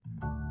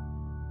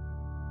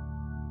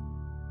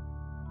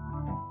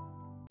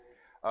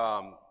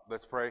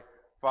Let's pray.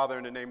 Father,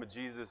 in the name of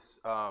Jesus,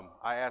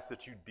 I ask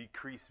that you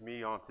decrease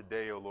me on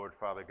today, O Lord,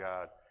 Father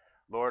God.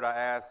 Lord, I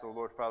ask, O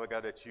Lord, Father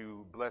God, that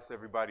you bless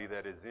everybody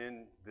that is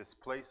in this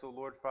place, O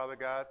Lord, Father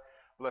God.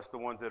 Bless the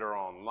ones that are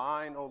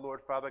online, O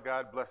Lord, Father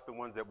God. Bless the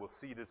ones that will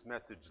see this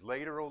message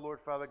later, O Lord,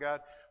 Father God.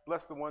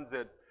 Bless the ones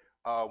that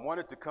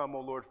wanted to come,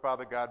 O Lord,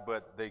 Father God,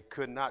 but they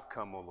could not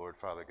come, O Lord,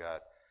 Father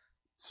God.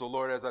 So,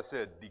 Lord, as I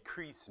said,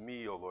 decrease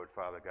me, O Lord,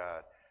 Father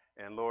God.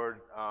 And,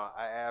 Lord,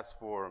 I ask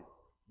for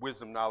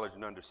wisdom, knowledge,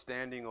 and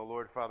understanding, O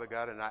Lord, Father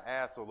God. And I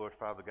ask, O Lord,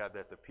 Father God,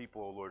 that the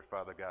people, O Lord,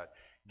 Father God,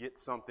 get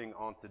something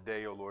on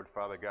today, O Lord,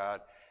 Father God.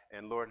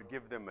 And, Lord,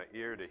 give them an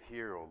ear to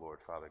hear, O Lord,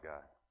 Father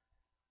God.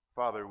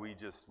 Father, we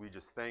just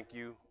thank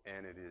you,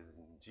 and it is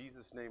in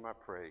Jesus' name I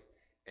pray.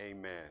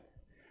 Amen.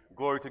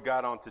 Glory to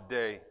God on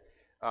today.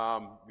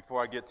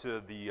 Before I get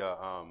to the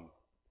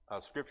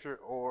scripture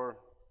or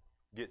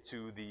get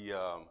to the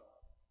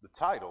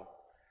title,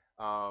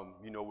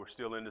 we're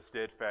still in the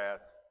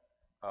steadfast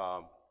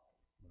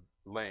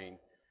lane,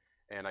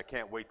 and I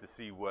can't wait to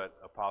see what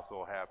Apostle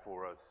will have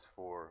for us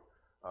for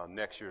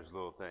next year's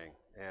little thing.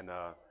 And,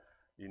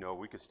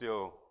 we could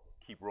still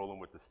keep rolling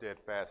with the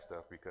steadfast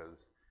stuff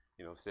because,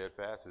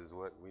 steadfast is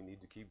what we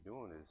need to keep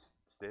doing, is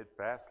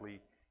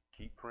steadfastly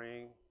keep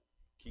praying,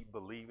 keep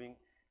believing,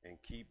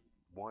 and keep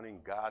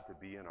wanting God to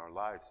be in our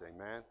lives.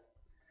 Amen.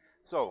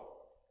 So,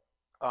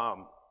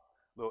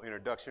 little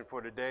introduction for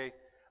today.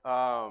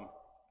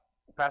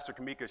 Pastor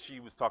Kamika, she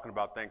was talking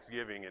about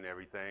Thanksgiving and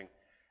everything,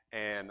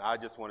 and I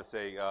just want to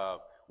say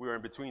we're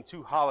in between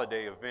two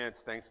holiday events,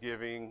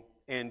 Thanksgiving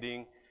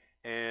ending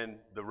and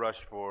the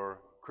rush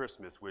for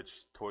Christmas,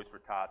 which Toys for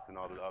Tots and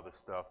all the other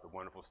stuff, the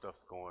wonderful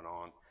stuff's going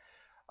on.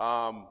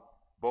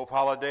 Both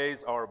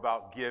holidays are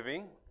about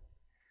giving.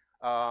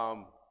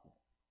 The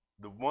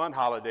one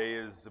holiday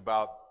is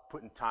about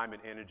putting time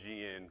and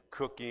energy in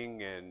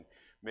cooking and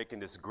making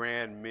this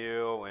grand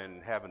meal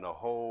and having the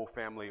whole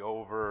family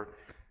over.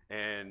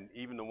 And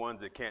even the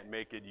ones that can't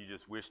make it, you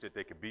just wish that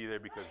they could be there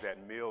because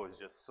that meal is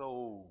just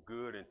so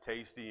good and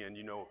tasty. And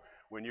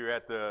when you're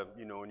at the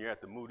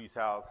Moody's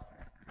house,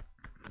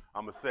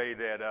 I'm gonna say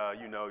that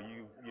you're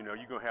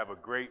gonna have a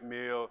great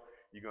meal.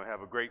 You're gonna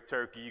have a great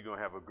turkey. You're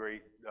gonna have a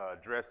great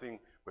dressing,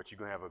 but you're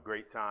gonna have a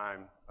great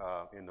time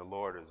in the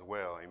Lord as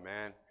well.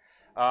 Amen.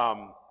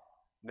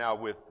 Now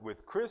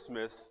with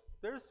Christmas,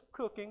 there's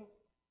cooking.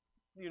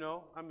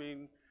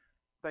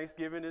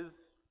 Thanksgiving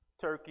is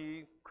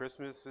turkey.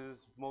 Christmas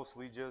is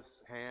mostly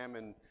just ham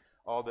and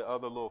all the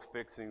other little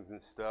fixings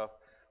and stuff.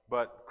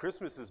 But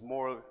Christmas is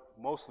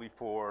mostly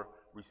for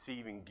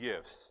receiving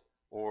gifts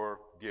or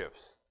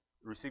gifts.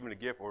 Receiving a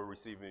gift or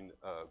receiving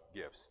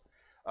gifts.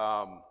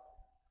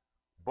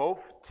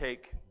 Both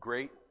take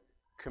great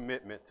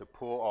commitment to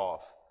pull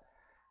off.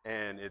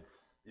 And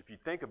if you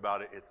think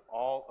about it, it's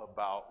all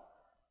about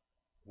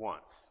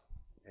once.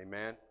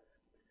 Amen.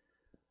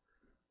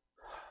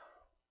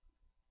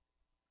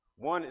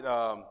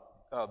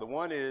 The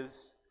one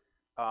is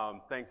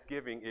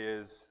Thanksgiving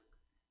is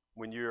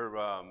when you're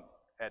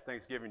at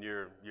Thanksgiving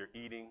you're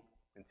eating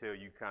until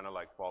you kind of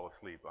like fall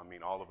asleep.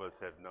 All of us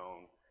have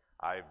known.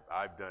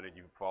 I've done it.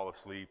 You fall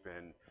asleep,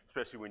 and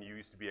especially when you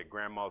used to be at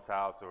grandma's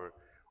house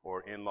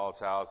or in-laws'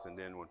 house, and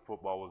then when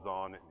football was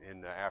on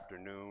in the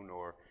afternoon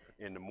or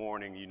in the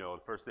morning, the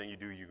first thing you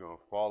do, you're going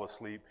to fall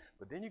asleep,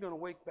 but then you're going to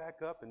wake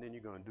back up, and then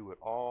you're going to do it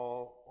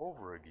all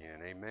over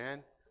again.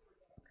 Amen.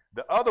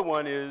 The other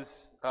one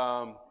is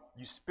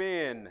you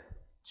spend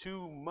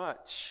too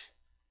much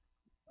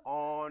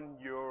on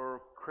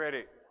your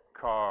credit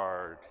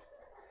card,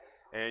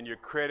 and your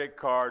credit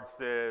card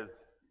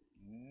says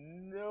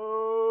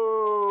no,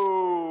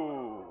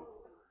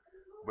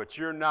 but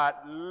you're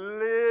not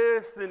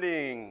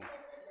listening.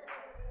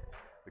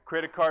 The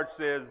credit card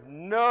says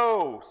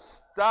no,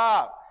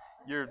 stop.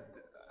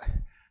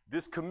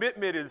 This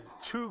commitment is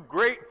too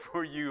great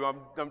for you.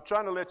 I'm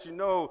trying to let you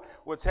know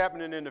what's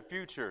happening in the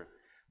future.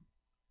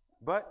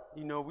 But,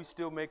 we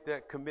still make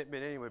that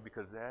commitment anyway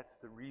because that's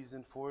the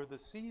reason for the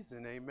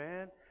season,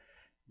 amen?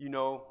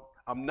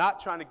 I'm not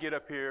trying to get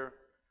up here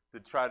to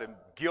try to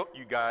guilt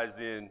you guys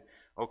in,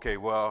 okay,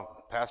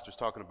 well, pastor's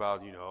talking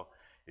about,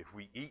 if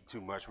we eat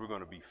too much, we're going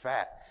to be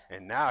fat.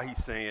 And now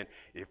he's saying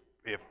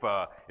if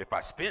I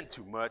spend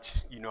too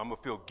much, I'm going to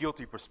feel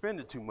guilty for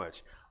spending too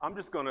much. I'm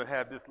just going to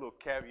have this little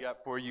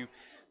caveat for you.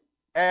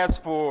 As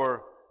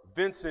for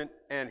Vincent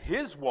and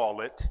his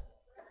wallet,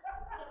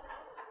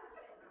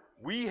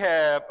 we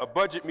have a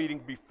budget meeting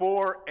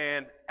before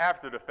and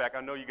after the fact.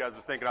 I know you guys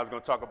was thinking I was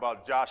going to talk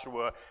about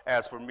Joshua.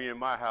 As for me and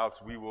my house,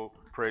 we will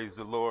praise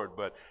the Lord.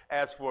 But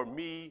as for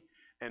me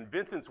and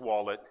Vincent's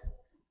wallet,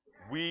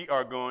 we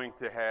are going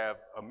to have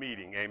a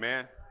meeting.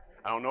 Amen.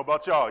 I don't know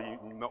about y'all.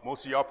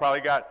 Most of y'all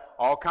probably got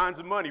all kinds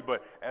of money.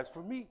 But as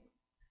for me,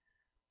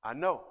 I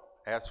know.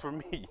 As for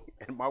me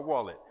and my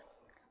wallet,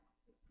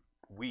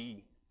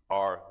 we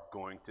are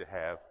going to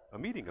have a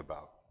meeting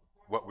about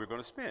what we're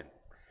going to spend.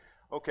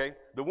 Okay,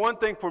 the one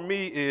thing for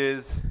me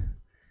is,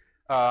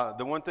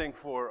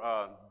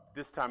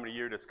 this time of the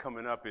year that's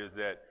coming up is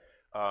that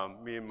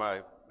me and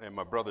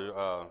my brother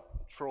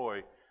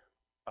Troy,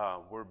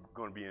 we're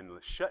going to be in the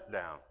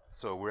shutdown.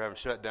 So we're having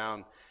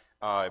shutdown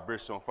at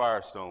Bridgestone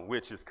Firestone,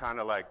 which is kind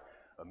of like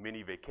a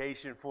mini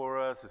vacation for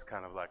us. It's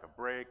kind of like a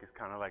break. It's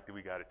kind of like that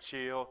we got to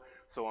chill.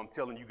 So I'm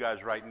telling you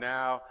guys right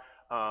now,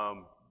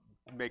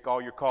 make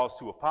all your calls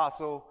to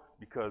Apostle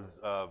because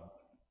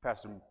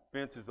Pastor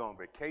Vince is on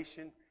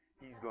vacation.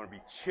 He's going to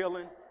be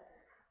chilling.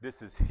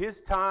 This is his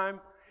time.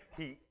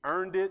 He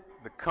earned it.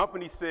 The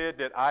company said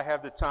that I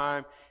have the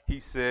time. He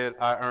said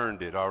I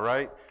earned it, all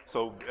right?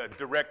 So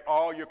direct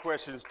all your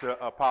questions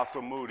to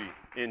Apostle Moody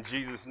in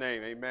Jesus'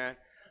 name, amen?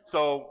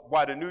 So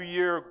while the new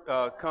year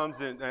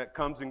comes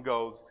and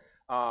goes,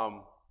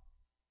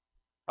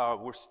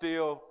 we're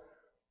still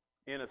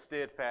in a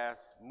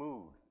steadfast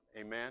mood,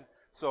 amen?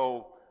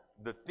 So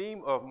the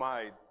theme of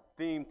my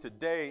theme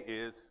today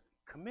is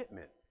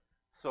commitment.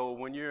 So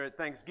when you're at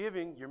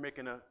Thanksgiving, you're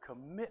making a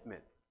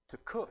commitment to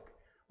cook.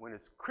 When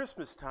it's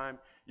Christmas time,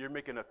 you're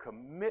making a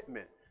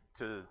commitment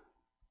to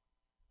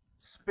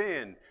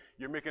spend.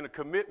 You're making a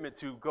commitment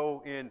to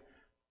go in,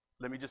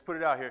 let me just put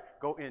it out here,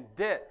 go in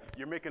debt.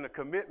 You're making a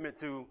commitment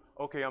to,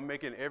 okay, I'm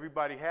making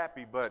everybody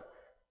happy, but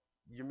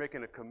you're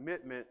making a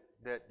commitment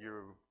that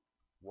your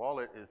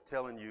wallet is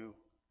telling you,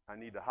 I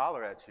need to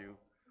holler at you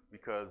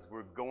because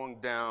we're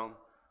going down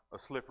a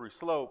slippery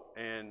slope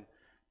and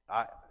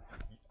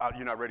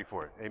you're not ready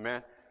for it,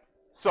 amen?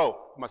 So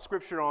my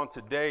scripture on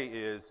today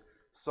is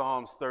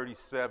Psalms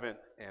 37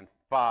 and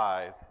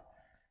 5,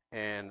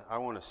 and I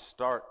want to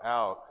start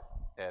out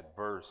at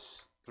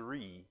verse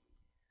 3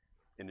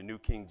 in the New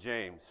King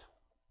James.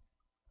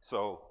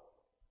 So,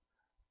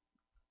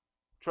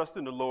 trust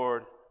in the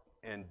Lord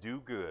and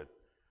do good,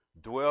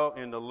 dwell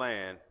in the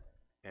land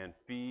and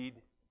feed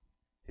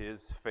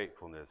his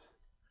faithfulness.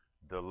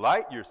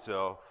 Delight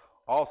yourself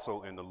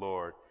also in the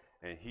Lord,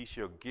 and he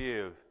shall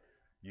give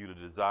you the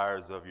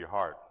desires of your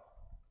heart.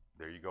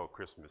 There you go,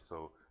 Christmas.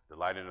 So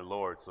delight in the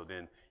Lord, so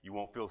then you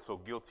won't feel so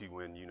guilty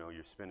when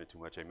you're spending too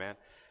much, amen?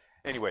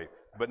 Anyway,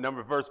 but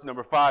verse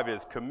number 5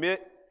 is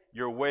commit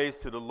your ways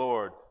to the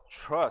Lord,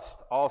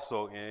 trust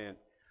also him,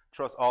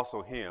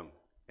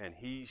 and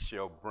he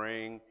shall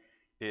bring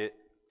it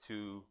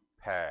to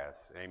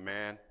pass,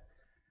 amen?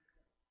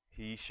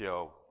 He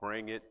shall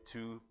bring it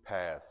to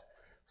pass.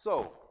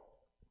 So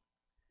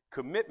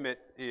commitment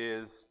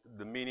is,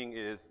 the meaning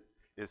is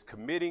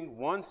committing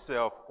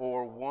oneself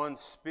or one's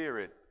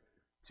spirit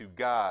to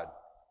God.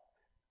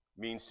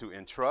 Means to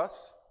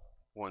entrust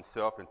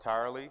oneself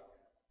entirely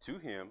to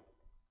him.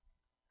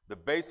 The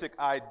basic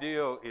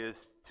ideal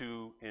is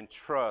to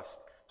entrust.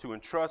 To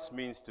entrust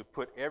means to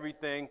put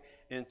everything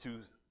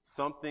into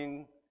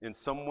something in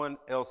someone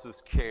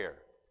else's care.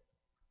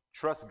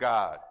 Trust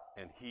God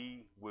and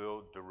he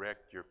will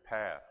direct your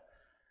path.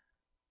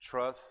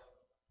 Trust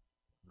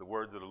the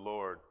words of the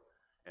Lord,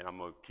 and I'm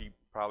going to keep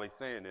probably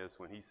saying this,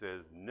 when he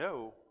says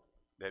no,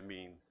 that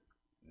means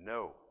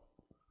no.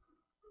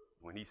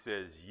 When he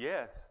says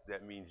yes,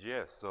 that means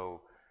yes.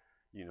 So,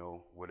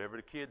 whatever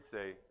the kids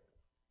say,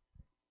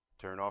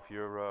 turn off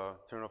your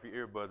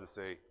earbuds and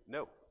say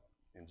no.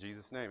 In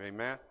Jesus' name,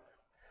 amen.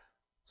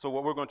 So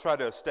what we're going to try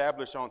to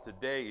establish on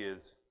today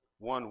is,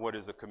 one, what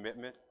is a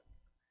commitment?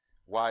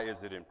 Why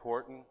is it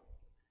important?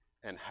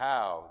 And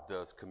how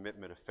does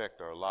commitment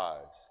affect our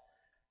lives?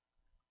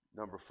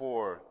 Number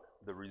 4,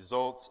 the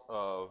results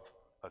of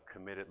a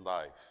committed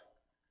life.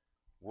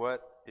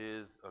 What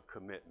is a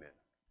commitment?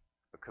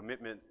 A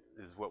commitment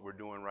is what we're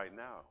doing right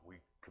now. We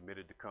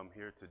committed to come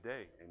here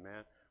today,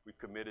 amen. We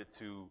committed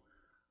to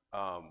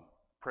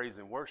praise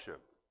and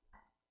worship.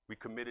 We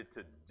committed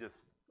to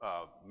just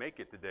make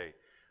it today.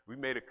 We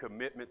made a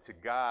commitment to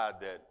God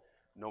that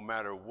no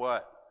matter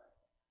what,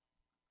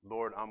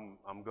 Lord, I'm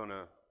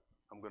gonna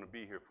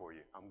be here for you.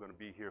 I'm gonna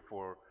be here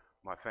for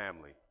my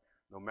family.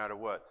 No matter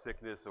what,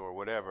 sickness or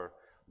whatever,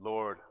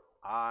 Lord,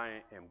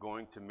 I am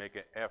going to make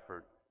an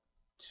effort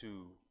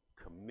to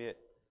commit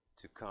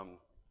to come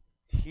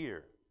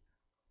here.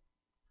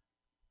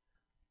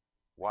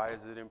 Why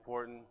is it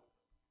important?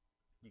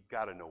 You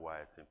got to know why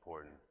it's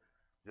important.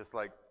 Just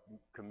like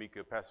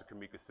Pastor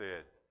Kamika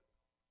said,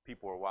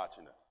 people are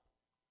watching us.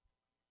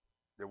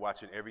 They're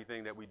watching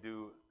everything that we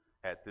do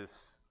at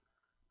this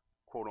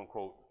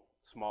quote-unquote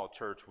small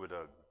church with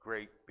a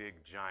great, big,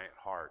 giant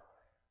heart,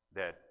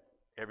 that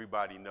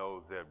everybody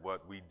knows that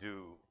what we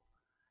do.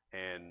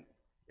 And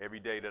every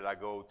day that I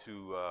go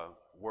to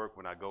work,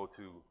 when I go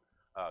to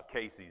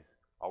Casey's,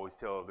 I always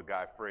tell the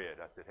guy, Fred,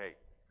 I said, hey,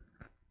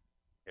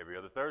 every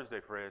other Thursday,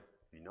 Fred,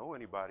 if you know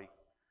anybody,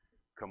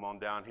 come on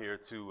down here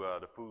to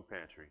the food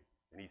pantry.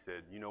 And he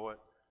said, you know what?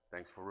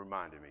 Thanks for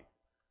reminding me.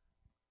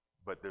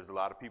 But there's a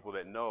lot of people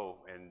that know,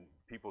 and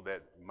people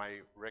that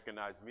might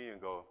recognize me and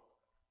go,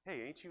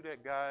 hey, ain't you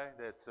that guy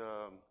that's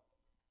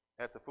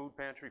at the food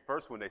pantry?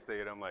 First, when they say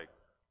it, I'm like,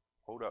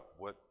 hold up,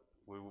 what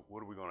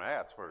are we going to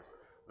ask first?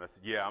 And I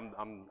said, yeah,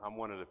 I'm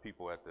one of the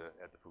people at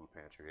the food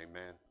pantry.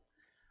 Amen.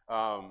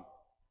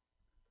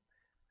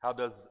 How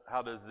does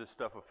this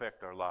stuff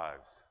affect our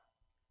lives?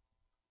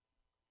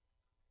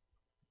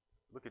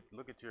 Look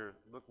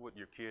what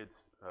your kids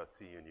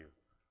see in you.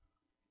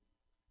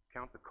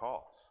 Count the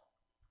cost.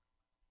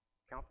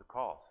 count the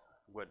cost.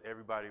 What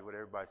everybody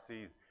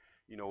sees,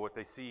 what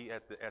they see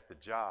at the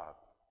job.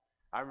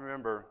 I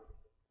remember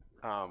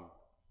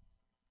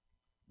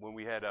when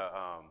we had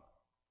a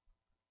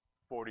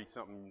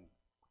 40-something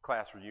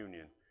class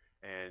reunion,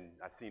 and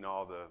I seen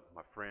all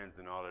my friends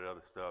and all that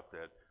other stuff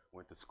that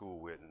went to school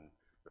with, and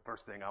the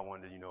first thing I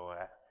wanted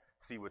to,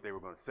 see what they were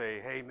going to say.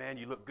 Hey, man,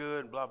 you look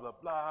good, and blah, blah,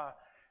 blah.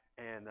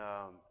 And,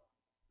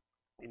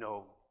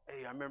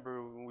 hey, I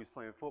remember when we was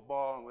playing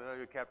football, and we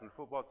were captain of the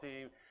football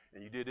team,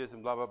 and you did this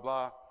and blah, blah,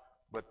 blah.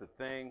 But the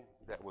thing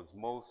that was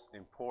most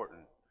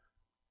important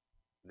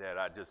that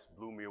I just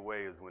blew me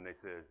away is when they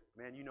said,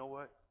 man, you know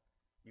what?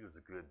 You was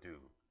a good dude.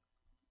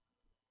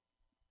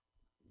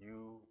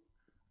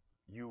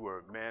 You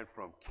were, man,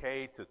 from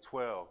K to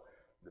 12,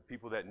 the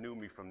people that knew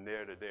me from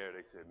there to there,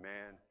 they said,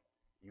 man,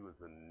 you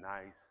was a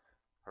nice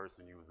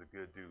person. You was a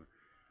good dude.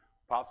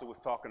 Apostle was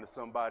talking to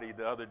somebody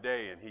the other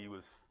day, and he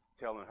was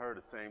telling her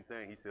the same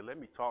thing. He said, let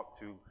me talk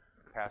to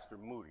Pastor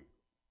Moody.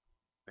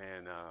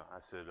 And I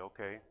said,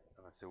 okay.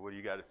 And I said, what do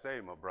you got to say,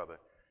 my brother?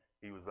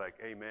 He was like,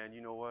 hey, man,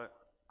 you know what?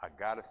 I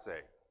got to say.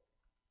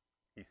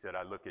 He said,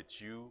 I look at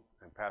you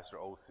and Pastor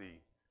OC,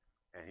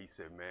 and he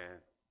said,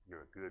 man,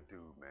 you're a good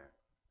dude, man.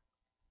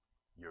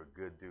 You're a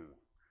good dude.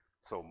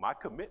 So my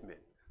commitment,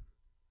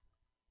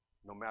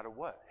 no matter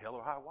what, hell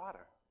or high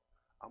water,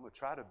 I'm going to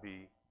try to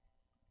be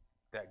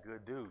that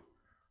good dude.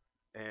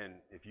 And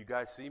if you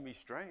guys see me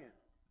straying,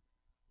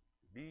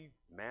 be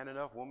man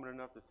enough, woman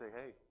enough to say,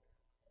 hey,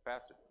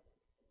 Pastor,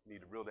 you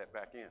need to reel that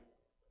back in.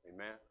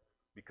 Amen?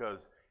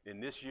 Because in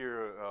this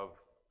year of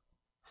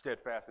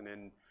steadfast and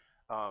in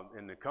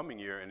the coming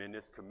year and in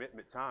this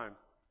commitment time,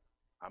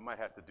 I might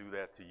have to do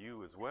that to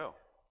you as well.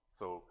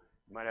 So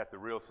you might have to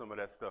reel some of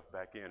that stuff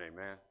back in.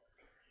 Amen?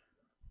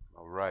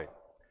 All right.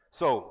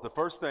 So the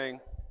first thing,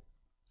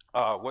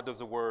 what does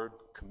the word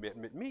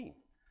commitment mean?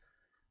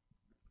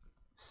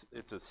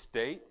 It's a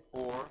state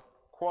or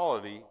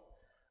quality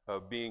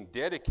of being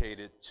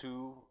dedicated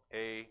to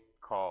a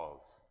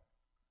cause.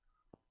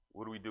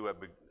 What do we do at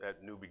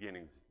New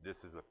Beginnings?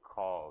 This is a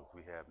cause.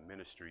 We have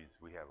ministries.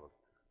 We have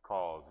a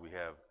cause. We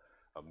have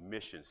a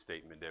mission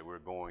statement that we're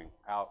going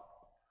out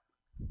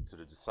to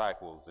the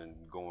disciples and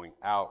going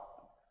out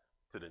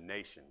to the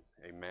nations.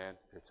 Amen.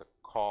 It's a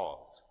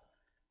cause.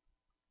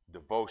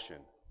 Devotion,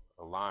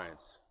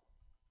 alliance,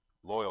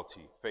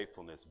 loyalty,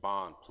 faithfulness,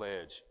 bond,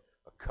 pledge,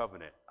 a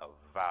covenant, a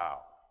vow,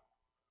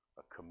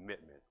 a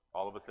commitment.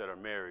 All of us that are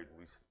married,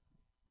 we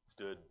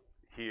stood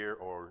here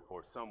or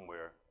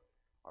somewhere.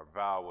 Our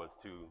vow was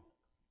to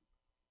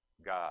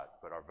God,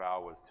 but our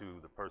vow was to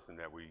the person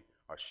that we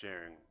are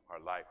sharing our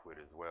life with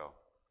as well.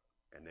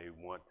 And they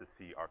want to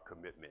see our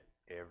commitment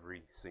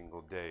every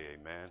single day.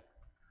 Amen.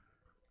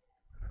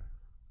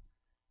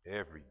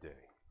 Every day.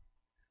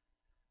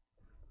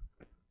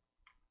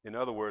 In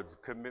other words,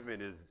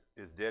 commitment is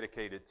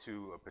dedicated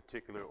to a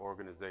particular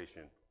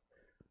organization,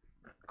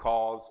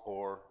 cause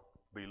or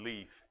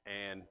belief,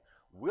 and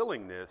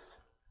willingness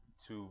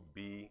to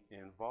be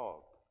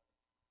involved.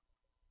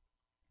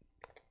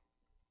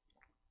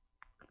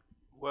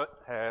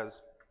 What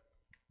has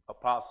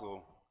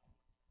Apostle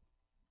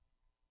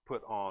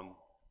put on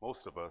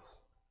most of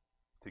us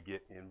to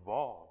get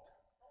involved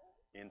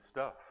in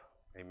stuff?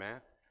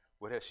 Amen.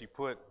 What has she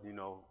put,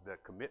 the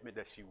commitment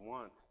that she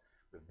wants,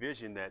 the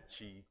vision that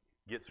she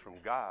gets from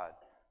God?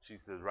 She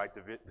says, write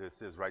the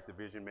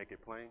vision, make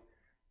it plain.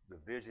 The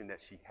vision that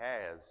she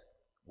has,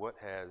 what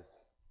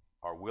has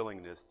our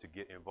willingness to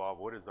get involved?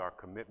 What is our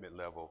commitment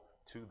level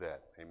to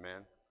that?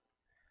 Amen.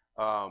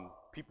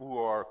 People who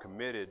are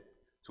committed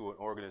to an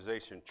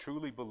organization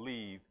truly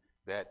believe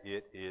that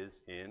it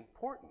is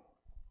important.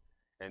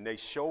 And they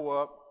show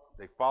up,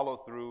 they follow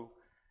through,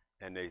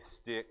 and they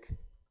stick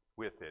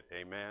with it.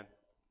 Amen.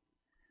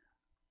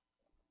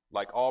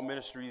 Like all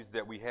ministries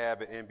that we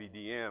have at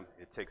NBDM,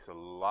 it takes a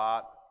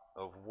lot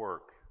of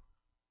work,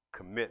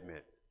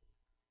 commitment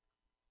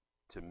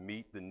to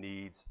meet the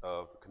needs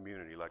of the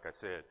community. Like I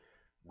said,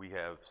 we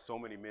have so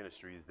many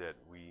ministries that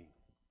we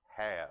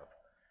have,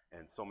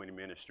 and so many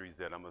ministries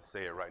that I'm going to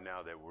say it right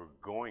now that we're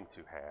going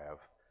to have,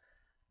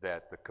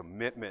 that the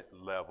commitment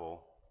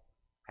level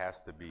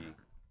has to be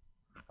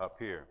up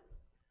here.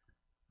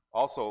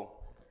 Also,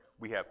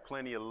 we have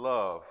plenty of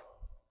love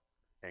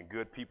and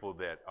good people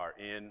that are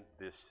in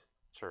this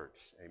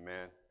church.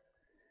 Amen.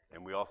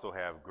 And we also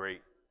have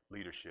great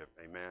leadership.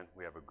 Amen.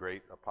 We have a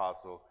great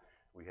apostle.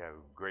 We have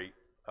great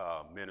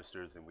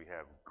ministers, and we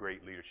have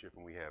great leadership,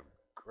 and we have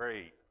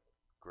great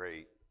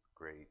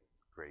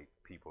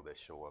people that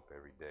show up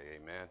every day.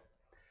 Amen.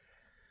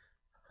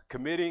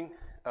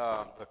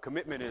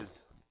 Commitment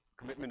is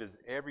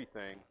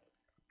everything,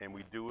 and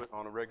we do it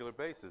on a regular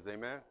basis.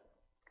 Amen.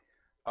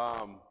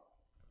 A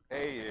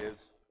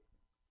is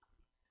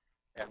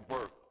at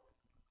work.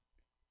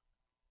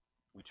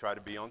 We try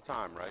to be on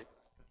time, right?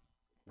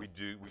 We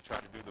try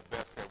to do the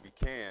best that we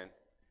can,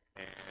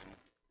 and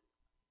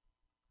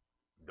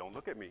don't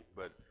look at me,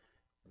 but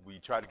we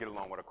try to get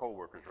along with our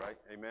coworkers, right?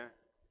 Amen.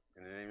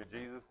 In the name of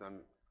Jesus,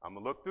 I'm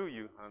gonna look through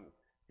you.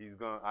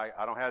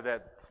 I don't have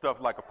that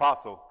stuff like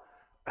Apostle,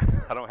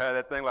 I don't have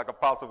that thing like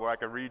Apostle where I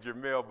can read your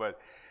mail, but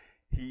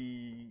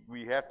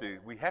we have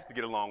to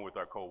get along with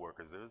our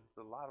coworkers. There's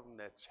a lot of them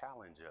that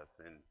challenge us,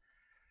 and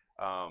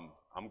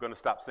I'm going to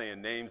stop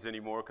saying names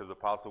anymore because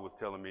Apostle was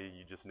telling me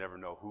you just never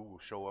know who will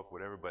show up,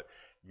 whatever. But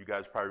you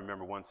guys probably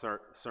remember one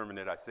sermon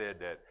that I said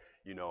that,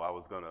 I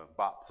was going to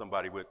bop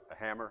somebody with a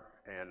hammer,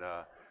 and,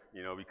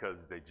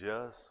 because they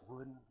just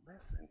wouldn't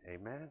listen.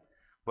 Amen.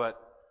 But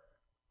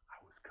I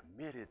was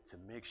committed to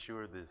make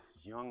sure this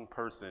young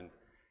person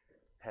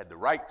had the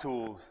right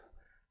tools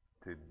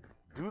to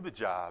do the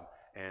job,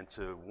 and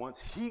to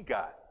once he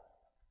got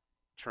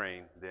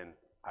trained, then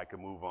I could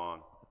move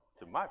on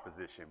to my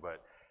position.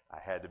 But I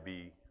had to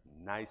be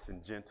nice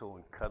and gentle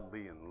and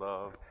cuddly and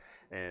love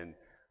and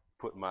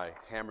put my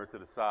hammer to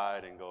the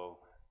side and go,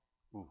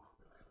 ooh.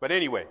 But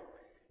anyway,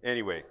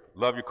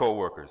 love your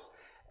coworkers.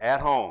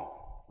 At home,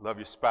 love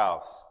your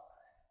spouse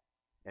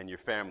and your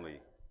family.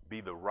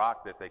 Be the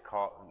rock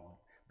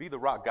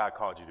God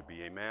called you to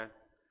be, amen?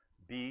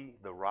 Be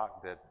the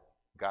rock that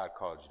God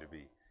called you to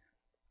be.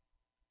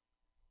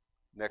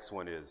 Next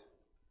one is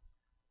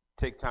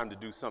take time to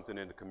do something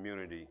in the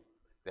community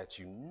that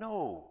you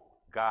know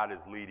God is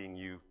leading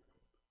you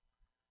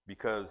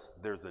because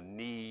there's a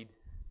need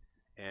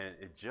and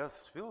it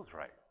just feels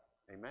right.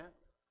 Amen?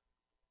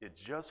 It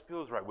just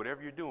feels right.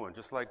 Whatever you're doing,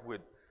 just like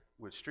with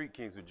Street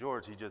Kings, with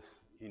George, he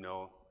just, he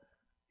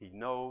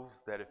knows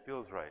that it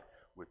feels right.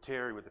 With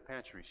Terry, with the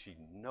pantry, she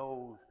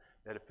knows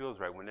that it feels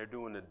right. When they're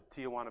doing the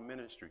Tijuana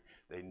ministry,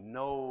 they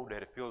know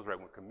that it feels right.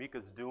 When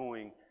Kamika's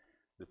doing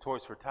the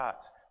Toys for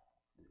Tots,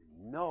 they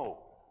know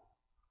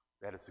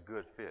that it's a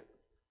good fit.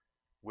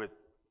 With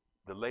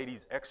the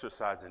ladies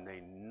exercising,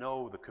 they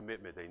know the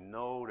commitment. They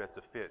know that's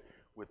a fit.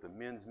 With the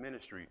men's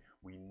ministry,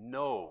 we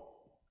know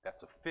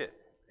that's a fit.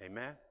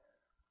 Amen?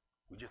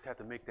 We just have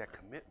to make that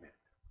commitment.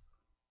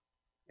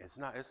 It's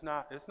not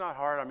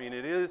hard. I mean,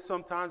 it is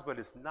sometimes, but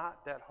it's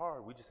not that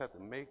hard. We just have to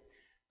make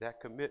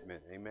that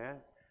commitment. Amen?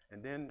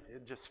 And then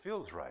it just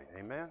feels right.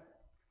 Amen?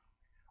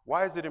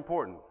 Why is it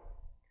important?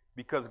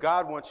 Because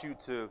God wants you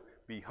to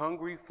be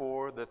hungry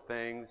for the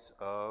things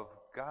of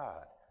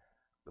God.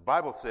 The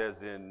Bible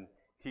says in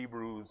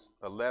Hebrews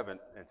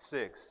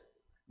 11:6,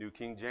 New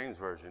King James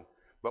Version,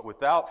 but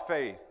without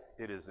faith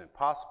it is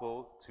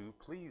impossible to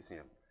please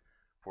him.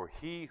 For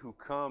he who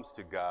comes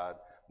to God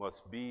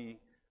must believe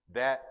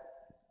that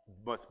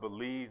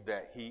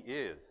he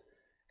is,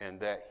 and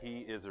that he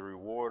is a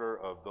rewarder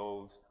of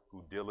those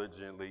who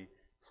diligently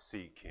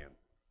seek him.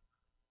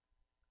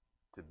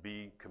 To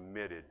be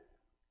committed,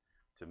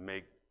 to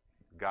make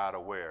God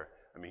aware.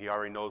 I mean, he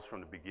already knows from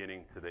the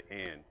beginning to the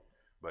end,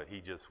 but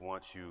he just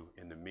wants you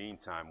in the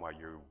meantime while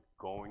you're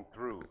going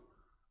through,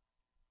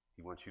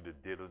 he wants you to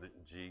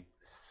diligently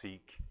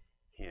seek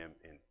him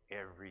in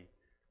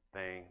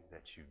everything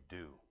that you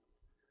do.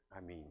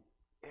 I mean,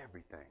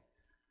 everything.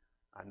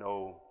 I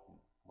know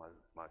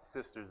my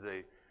sisters,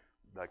 they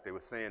were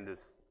saying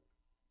this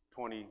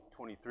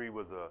 2023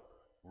 was a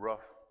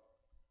rough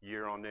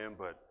year on them,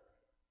 but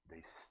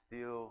they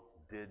still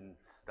didn't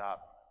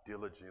stop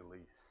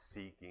diligently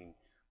seeking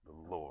the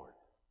Lord.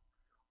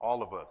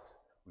 All of us,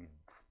 we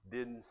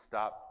didn't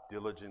stop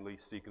diligently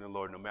seeking the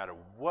Lord, no matter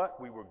what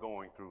we were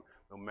going through,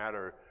 no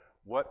matter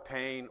what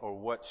pain or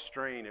what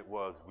strain it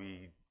was,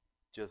 we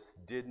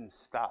just didn't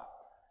stop.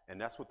 And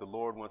that's what the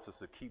Lord wants us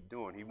to keep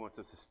doing. He wants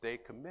us to stay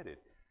committed.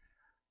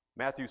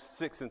 Matthew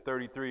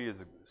 6:33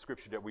 is a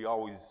scripture that we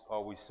always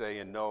say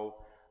and know.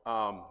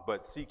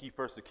 But seek ye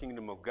first the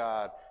kingdom of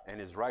God and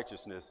his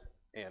righteousness,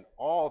 and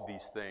all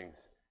these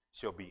things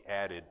shall be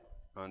added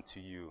unto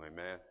you.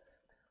 Amen.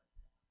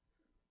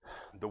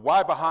 The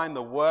why behind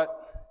the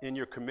what in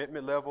your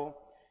commitment level,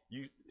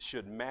 you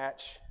should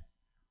match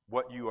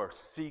what you are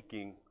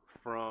seeking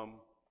from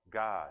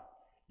God.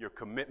 Your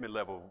commitment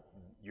level,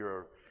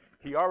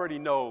 he already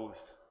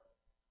knows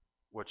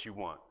what you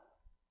want.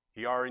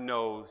 He already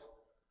knows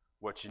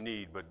what you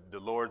need, but the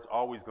Lord's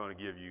always going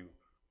to give you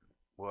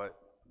what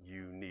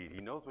you need.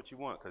 He knows what you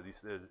want because he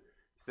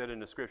said in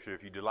the scripture,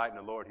 if you delight in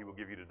the Lord, he will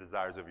give you the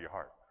desires of your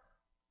heart.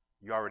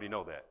 You already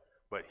know that.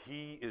 But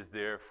he is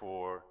there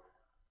for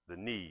the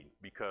need,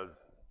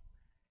 because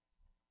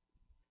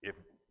if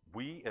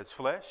we as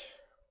flesh,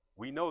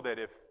 we know that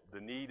if the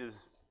need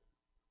is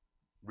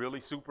really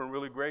super and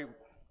really great,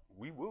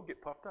 we will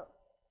get puffed up.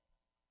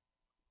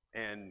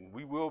 And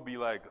we will be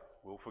like,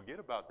 well, forget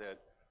about that.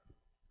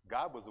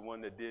 God was the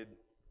one that did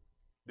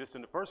this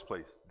in the first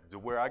place. To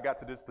where I got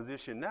to this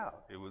position now,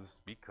 it was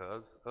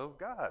because of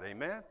God.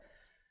 Amen?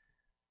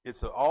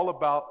 It's all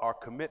about our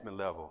commitment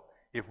level.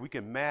 If we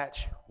can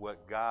match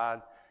what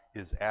God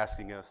is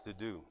asking us to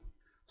do.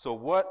 So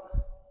what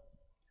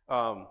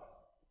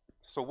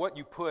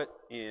you put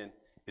in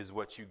is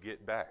what you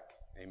get back.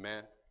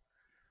 Amen?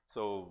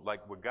 So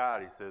like with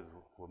God, he says,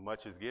 well,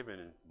 much is given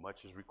and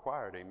much is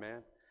required.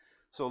 Amen?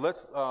 So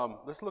let's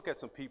look at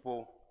some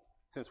people,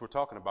 since we're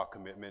talking about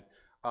commitment.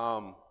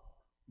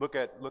 Look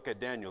at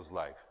Daniel's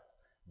life.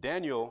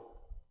 Daniel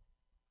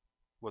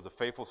was a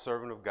faithful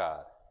servant of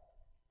God.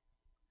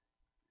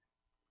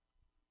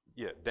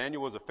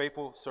 Daniel was a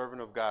faithful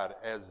servant of God,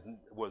 as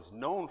was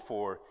known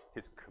for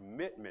his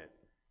commitment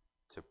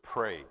to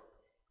pray,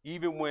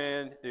 even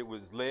when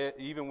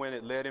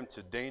it led him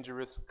to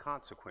dangerous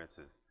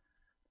consequences.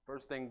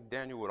 First thing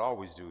Daniel would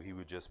always do, he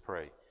would just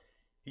pray.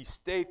 He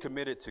stayed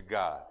committed to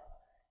God.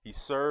 He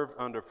served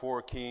under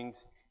 4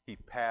 kings. He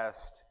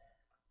passed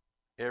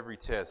every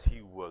test.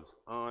 He was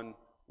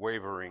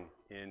unwavering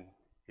in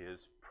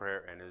his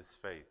prayer and his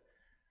faith.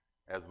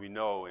 As we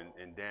know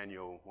in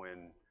Daniel,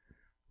 when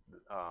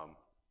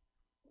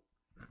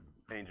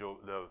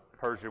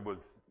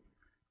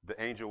the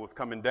angel was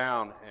coming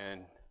down,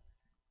 and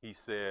he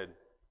said,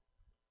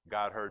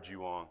 God heard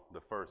you on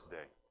the first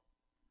day.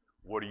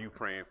 What are you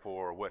praying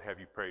for? What have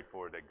you prayed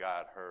for that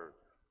God heard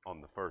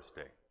on the first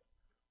day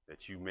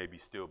that you maybe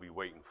still be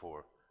waiting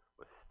for?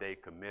 But stay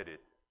committed.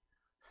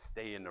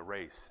 Stay in the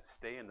race.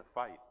 Stay in the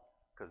fight,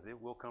 because it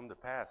will come to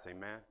pass,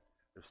 amen.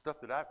 There's stuff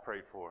that I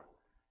prayed for,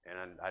 and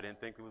I didn't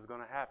think it was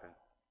going to happen,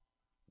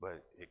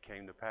 but it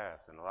came to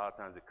pass. And a lot of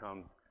times it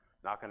comes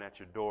knocking at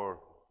your door,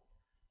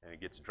 and it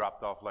gets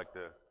dropped off like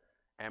the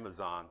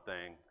Amazon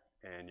thing,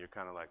 and you're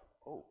kind of like,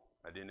 oh,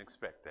 I didn't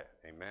expect that,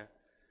 amen.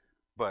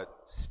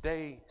 But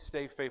stay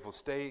faithful,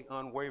 stay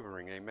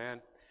unwavering,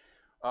 amen.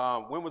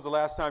 When was the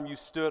last time you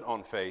stood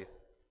on faith?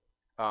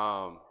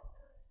 When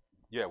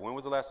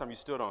was the last time you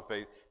stood on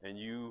faith and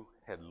you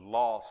had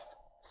lost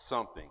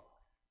something,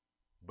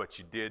 but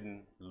you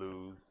didn't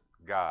lose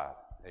God,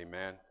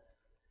 amen?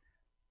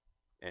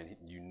 And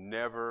you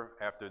never,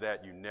 after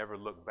that, you never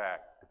look back,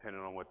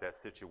 depending on what that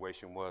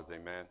situation was,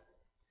 amen?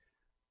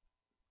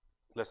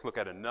 Let's look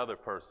at another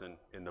person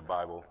in the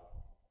Bible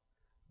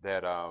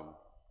that our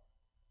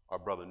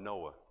brother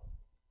Noah.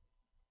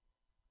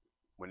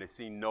 When they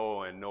seen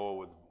Noah and Noah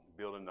was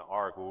building the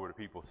ark, what were the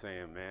people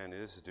saying? Man,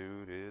 this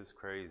dude is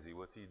crazy.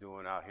 What's he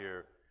doing out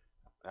here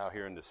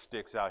in the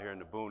sticks, out here in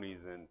the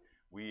boonies, and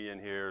we in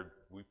here,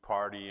 we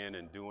partying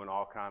and doing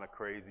all kind of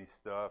crazy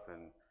stuff,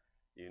 and,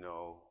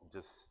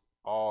 just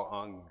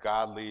all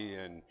ungodly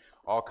and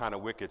all kind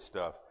of wicked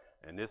stuff.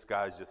 And this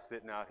guy's just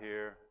sitting out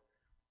here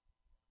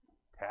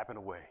tapping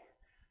away,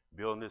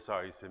 building this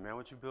ark. He said, man,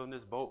 what you building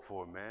this boat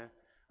for, man?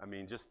 I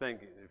mean, just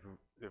think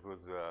if it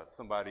was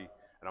somebody,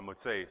 and I'm going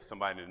to say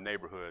somebody in the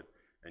neighborhood,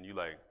 and you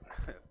like,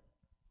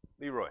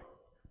 Leroy,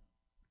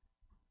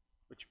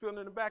 what you building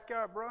in the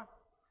backyard, bro?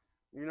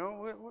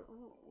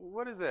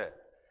 What is that?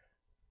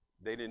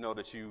 They didn't know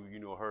that you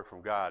heard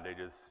from God.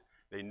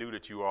 They knew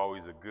that you were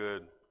always a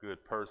good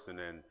person,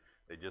 and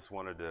they just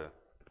wanted to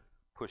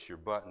push your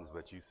buttons,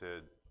 but you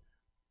said,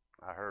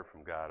 I heard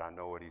from God. I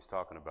know what he's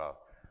talking about.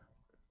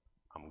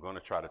 I'm going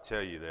to try to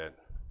tell you that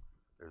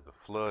there's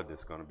a flood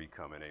that's going to be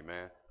coming,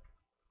 amen?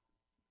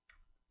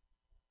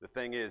 The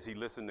thing is, he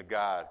listened to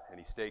God, and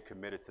he stayed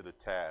committed to the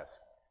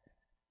task.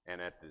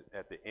 And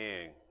at the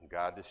end,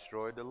 God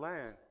destroyed the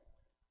land.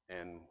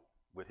 And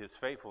with his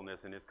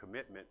faithfulness and his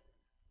commitment,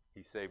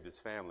 he saved his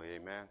family,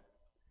 amen?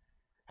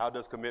 How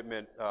does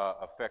commitment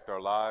affect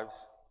our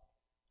lives?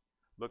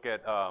 Look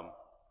at the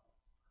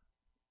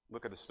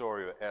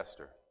story of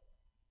Esther.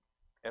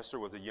 Esther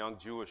was a young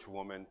Jewish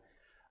woman,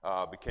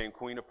 became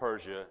queen of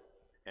Persia,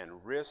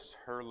 and risked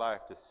her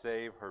life to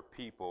save her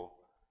people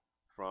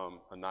from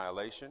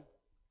annihilation.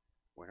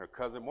 When her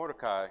cousin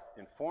Mordecai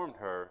informed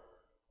her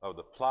of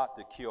the plot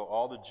to kill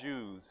all the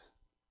Jews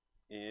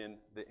in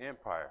the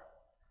empire,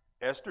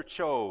 Esther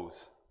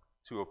chose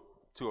to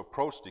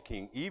approach the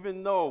king,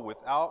 even though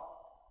without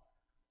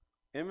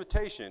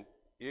invitation,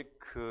 it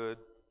could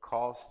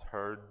cost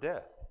her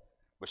death.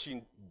 But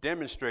she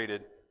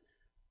demonstrated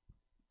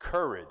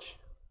courage.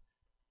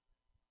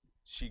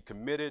 She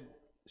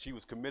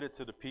was committed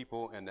to the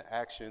people and the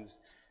actions,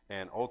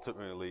 and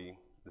ultimately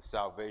the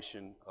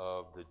salvation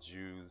of the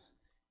Jews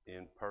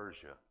in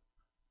Persia.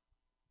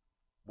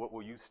 What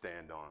will you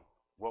stand on?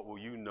 What will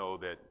you know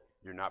that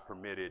you're not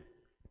permitted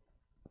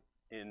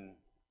in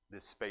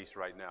this space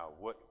right now?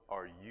 What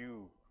are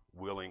you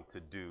willing to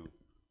do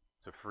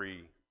to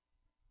free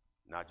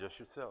not just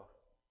yourself,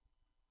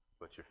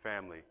 but your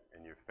family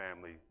and your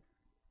family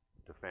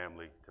to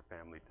family to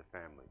family to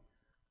family?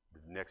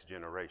 The next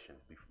generations,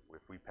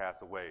 if we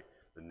pass away,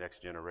 the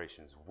next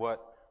generations,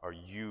 what are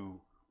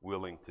you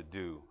willing to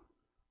do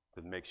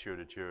to make sure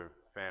that your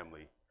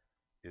family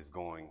is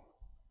going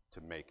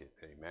to make it?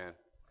 Amen.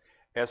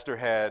 Esther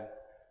had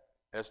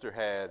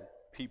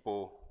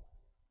people,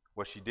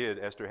 what she did,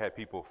 Esther had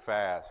people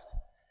fast,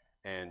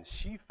 and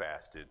she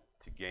fasted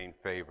to gain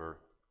favor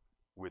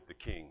with the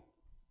king.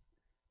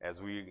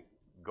 As we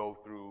go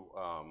through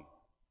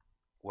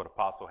what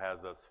Apostle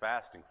has us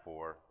fasting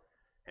for,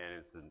 and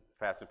it's a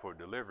fasting for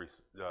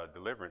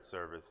deliverance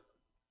service,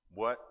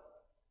 what,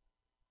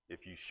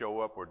 if you show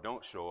up or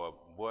don't show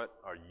up, what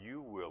are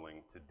you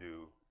willing to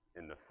do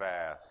in the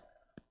fast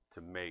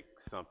to make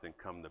something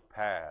come to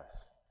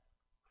pass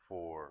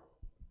for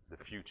the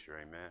future?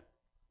 Amen.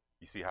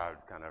 You see how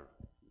it's kind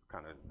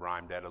of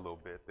rhymed that a little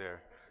bit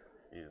there?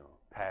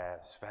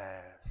 Fast.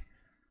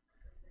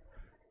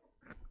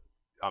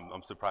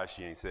 I'm surprised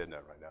she ain't said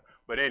that right now.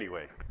 But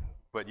anyway,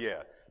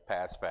 yeah,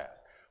 fast.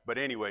 But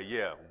anyway,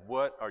 yeah,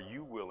 what are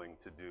you willing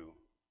to do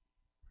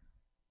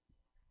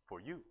for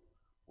you?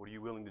 What are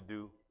you willing to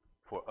do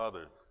for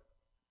others?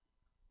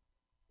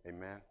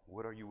 Amen.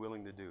 What are you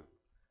willing to do?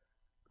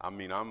 I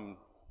mean, I'm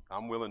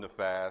willing to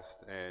fast,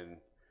 and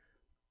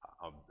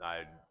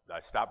I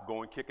stopped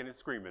going kicking and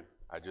screaming.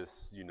 I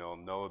just,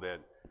 know that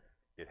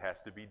it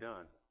has to be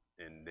done,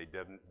 and they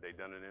done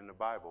it in the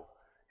Bible,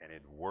 and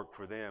it worked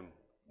for them.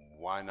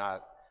 Why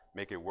not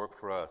make it work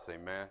for us?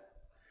 Amen.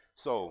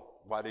 So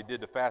while they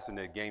did the fasting,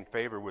 they gained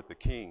favor with the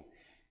king.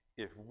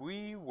 If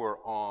we were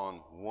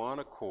on one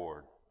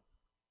accord,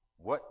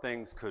 what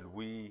things could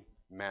we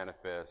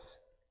manifest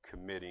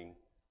committing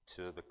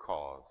to the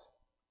cause?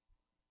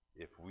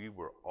 If we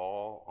were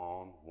all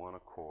on one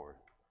accord,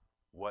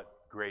 what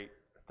great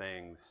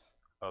things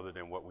other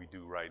than what we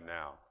do right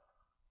now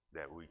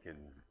that we can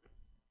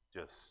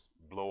just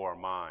blow our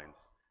minds,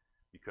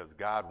 because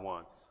God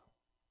wants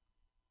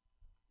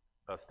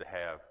us to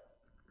have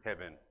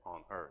heaven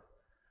on earth.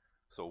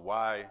 So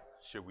why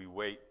should we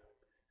wait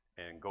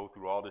and go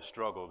through all this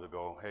struggle to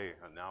go, hey,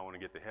 now I want to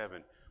get to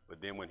heaven,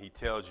 but then when he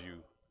tells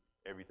you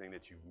everything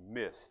that you've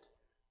missed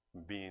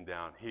from being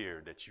down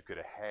here that you could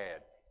have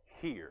had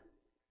here?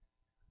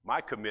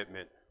 My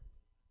commitment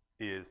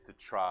is to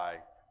try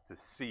to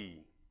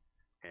see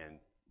and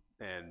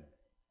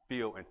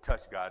feel and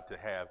touch God, to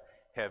have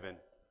heaven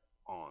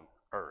on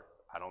earth.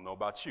 I don't know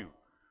about you,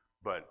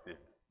 but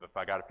if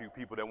I got a few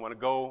people that want to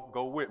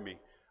go with me,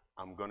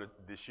 I'm going to,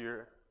 this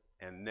year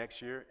and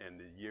next year and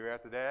the year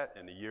after that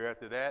and the year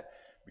after that,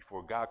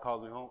 before God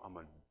calls me home, I'm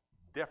going to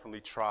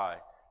definitely try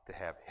to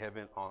have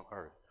heaven on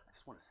earth. I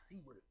just want to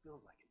see what it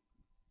feels like,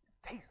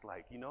 it tastes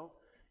like,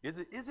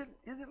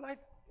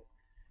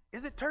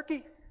 Is it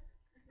turkey?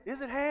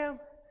 Is it ham?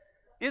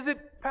 Is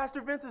it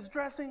Pastor Vince's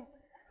dressing?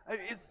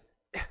 Is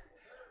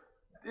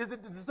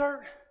it the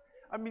dessert?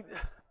 I mean,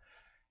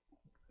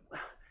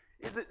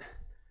 is it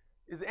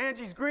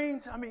Angie's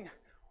greens? I mean,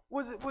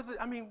 what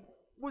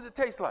does it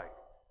taste like?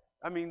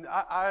 I mean,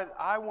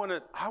 I want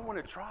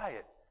to try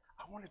it.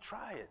 I want to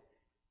try it.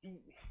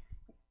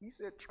 He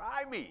said,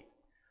 try me.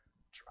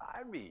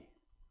 Try me.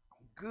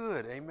 I'm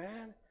good,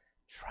 amen.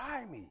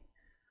 Try me.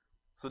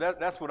 So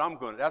that's what I'm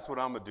going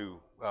to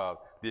do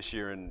this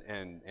year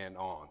and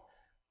on.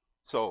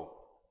 So,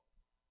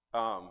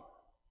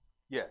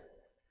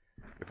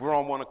 if we're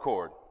on one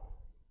accord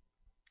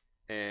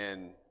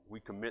and we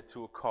commit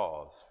to a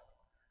cause,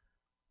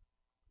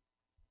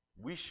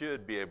 we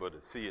should be able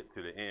to see it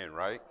to the end,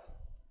 right?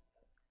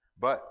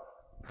 But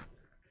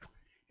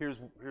here's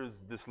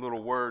this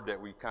little word that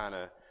we kind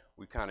of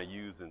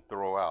use and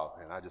throw out,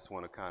 and I just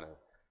want to kind of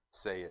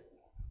say it.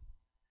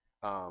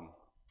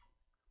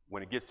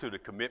 When it gets to the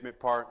commitment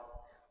part,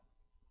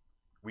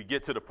 we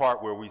get to the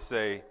part where we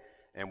say,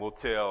 and we'll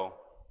tell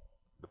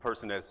the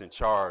person that's in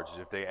charge,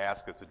 if they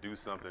ask us to do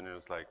something, and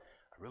it's like,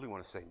 I really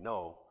want to say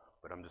no,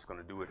 but I'm just going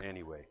to do it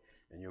anyway.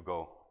 And you'll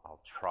go, I'll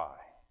try.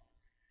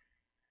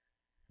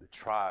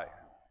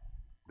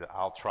 The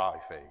I'll try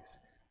phase.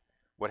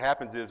 What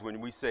happens is when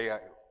we say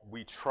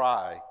we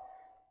try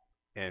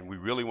and we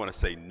really want to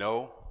say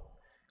no,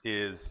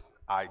 is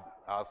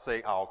I'll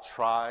say I'll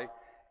try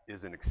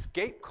is an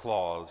escape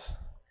clause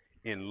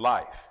in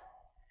life.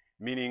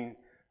 Meaning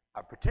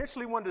I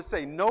potentially wanted to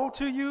say no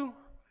to you,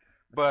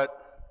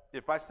 but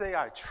if I say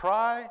I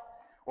try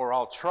or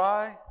I'll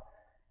try,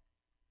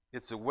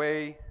 it's a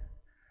way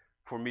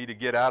for me to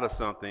get out of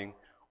something,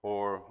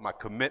 or my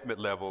commitment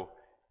level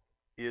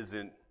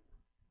isn't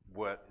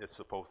what it's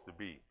supposed to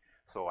be.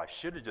 So I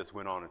should have just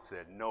went on and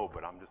said no,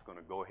 but I'm just going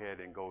to go ahead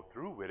and go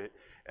through with it,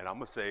 and I'm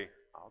going to say,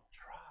 I'll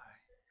try.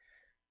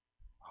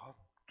 I'll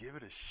give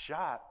it a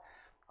shot.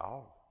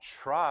 I'll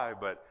try,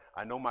 but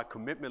I know my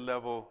commitment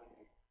level,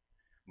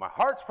 my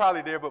heart's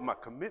probably there, but my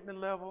commitment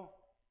level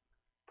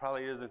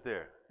probably isn't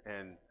there.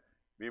 And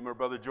me and my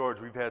brother George,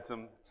 we've had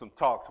some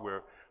talks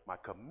where my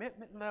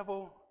commitment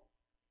level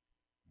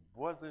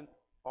wasn't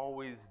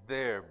always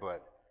there,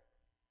 but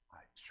I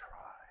tried.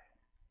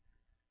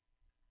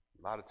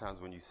 A lot of times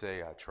when you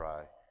say I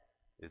try,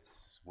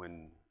 it's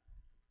when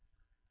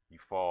you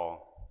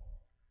fall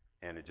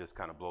and it just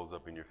kind of blows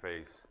up in your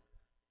face.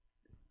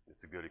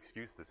 It's a good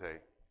excuse to say,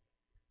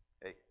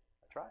 hey,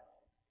 I tried.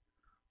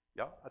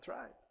 Y'all, I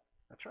tried.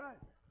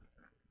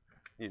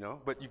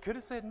 But you could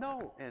have said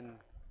no and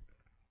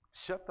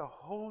shut the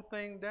whole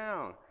thing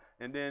down.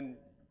 And then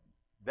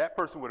that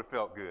person would have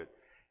felt good.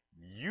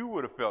 You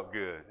would have felt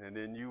good. And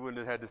then you wouldn't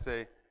have had to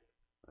say,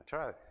 I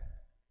tried.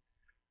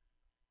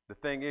 The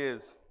thing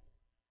is,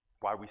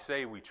 why we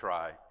say we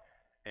try,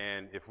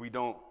 and if we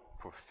don't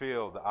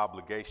fulfill the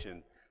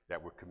obligation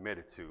that we're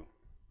committed to,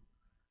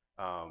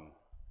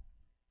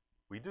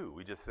 we do.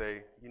 We just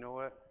say, you know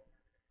what?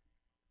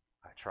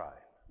 I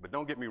tried. But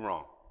don't get me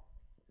wrong.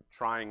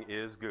 Trying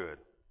is good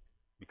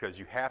because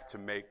you have to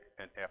make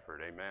an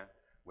effort, amen?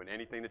 When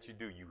anything that you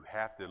do, you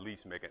have to at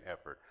least make an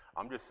effort.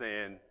 I'm just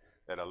saying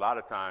that a lot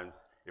of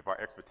times, if our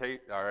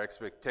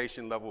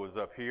expectation level is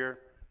up here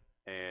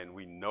and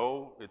we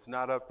know it's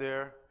not up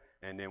there,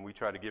 and then we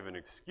try to give an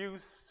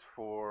excuse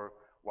for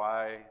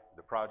why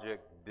the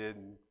project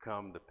didn't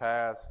come to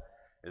pass,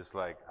 it's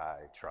like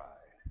I tried.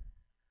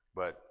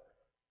 But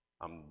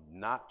I'm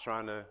not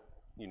trying to,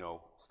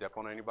 step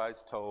on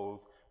anybody's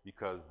toes,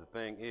 because the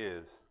thing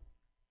is,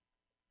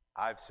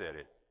 I've said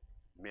it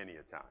many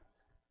a times.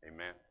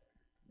 Amen.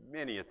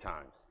 Many a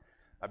times.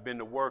 I've been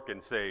to work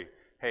and say,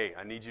 hey,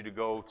 I need you to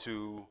go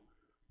to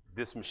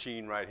this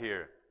machine right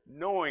here,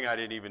 knowing I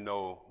didn't even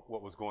know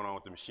what was going on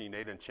with the machine.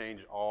 They didn't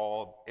change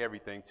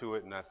everything to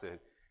it, and I said,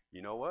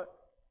 you know what?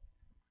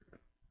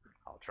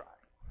 I'll try.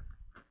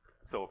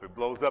 So if it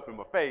blows up in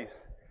my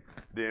face,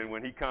 then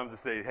when he comes to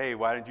say, hey,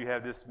 why didn't you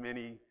have this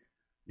many,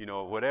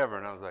 whatever,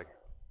 and I was like,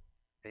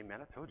 hey,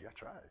 man, I told you I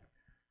tried.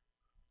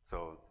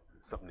 So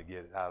something to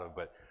get out of.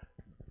 But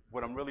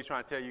what I'm really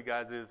trying to tell you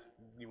guys is,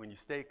 when you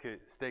stay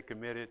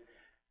committed,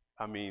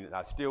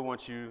 I still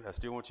want you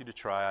to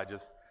try. I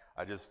just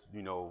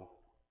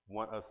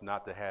want us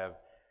not to have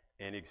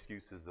any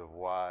excuses of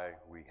why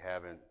we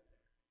haven't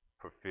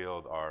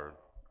fulfilled our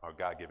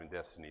God-given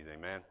destinies.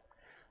 Amen.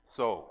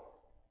 So,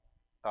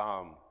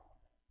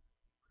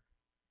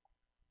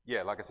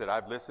 like I said,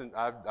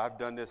 I've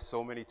done this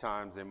so many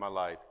times in my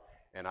life,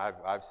 and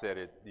I've said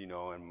it,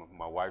 and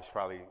my wife's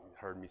probably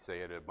heard me say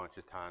it a bunch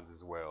of times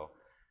as well.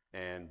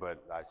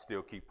 But I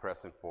still keep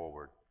pressing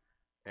forward.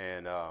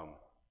 And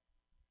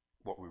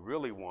what we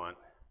really want,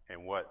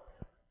 and what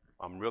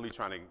I'm really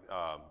trying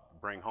to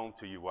bring home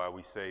to you, why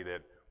we say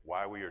that,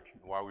 why we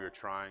are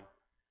trying.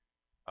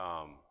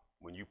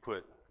 When you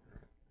put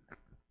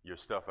your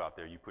stuff out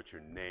there, you put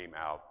your name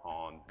out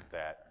on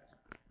that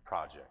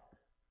project.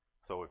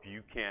 So if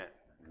you can't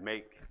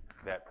make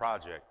that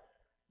project,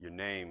 your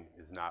name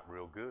is not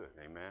real good.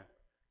 Amen.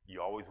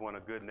 You always want a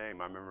good name.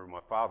 I remember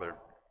my father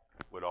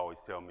would always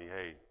tell me,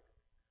 hey,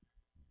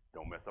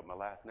 don't mess up my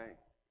last name.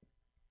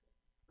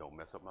 Don't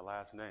mess up my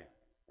last name.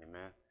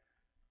 Amen.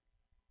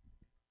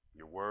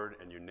 Your word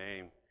and your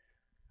name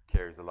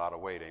carries a lot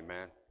of weight.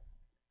 Amen.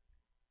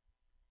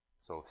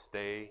 So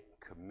stay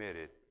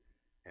committed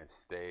and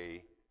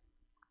stay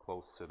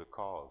close to the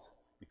cause,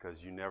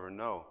 because you never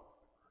know.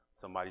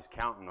 Somebody's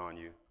counting on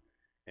you.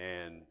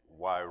 And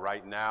why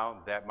right now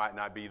that might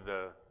not be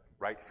the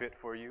right fit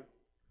for you,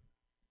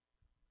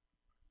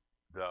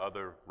 the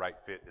other right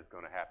fit is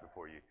going to happen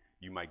for you.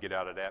 You might get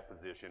out of that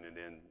position, and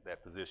then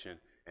that position,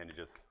 and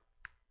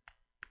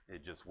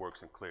it just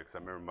works and clicks. I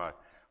remember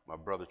my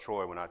brother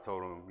Troy, when I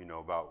told him,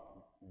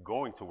 about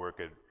going to work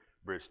at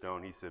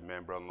Bridgestone, he said,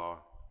 man, brother-in-law,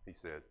 he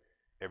said,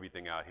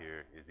 everything out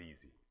here is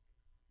easy.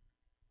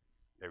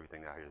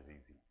 Everything out here is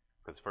easy.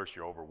 Because first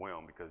you're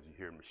overwhelmed because you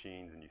hear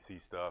machines and you see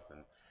stuff,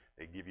 and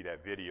they give you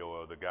that video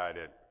of the guy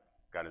that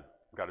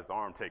got his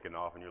arm taken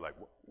off, and you're like,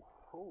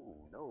 oh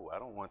no, I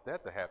don't want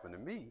that to happen to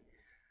me.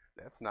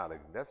 That's not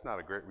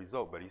a great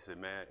result. But he said,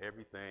 man,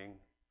 everything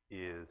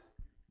is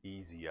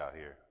easy out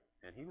here.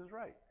 And he was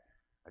right.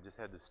 I just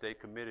had to stay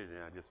committed,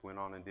 and I just went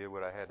on and did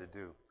what I had to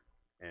do.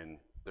 And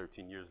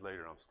 13 years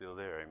later, I'm still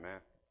there. Amen.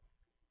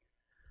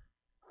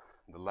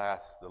 The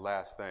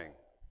last thing,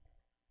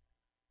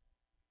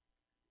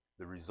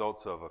 the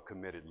results of a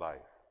committed life.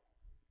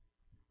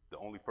 The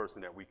only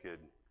person that we could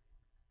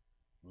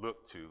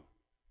look to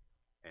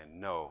and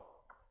know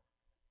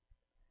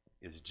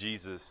is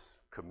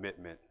Jesus'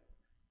 commitment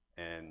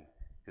and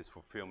his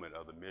fulfillment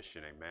of the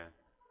mission. Amen.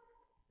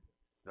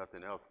 There's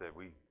nothing else that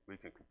we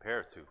can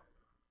compare to.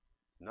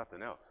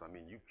 Nothing else.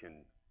 You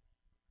can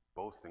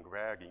boast and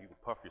brag and you can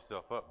puff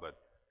yourself up, but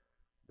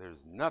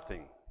there's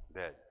nothing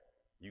that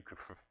you can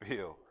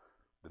fulfill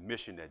the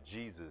mission that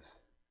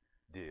Jesus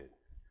did.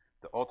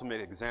 The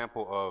ultimate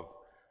example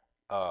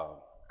of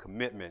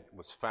commitment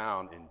was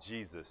found in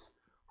Jesus,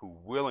 who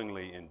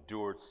willingly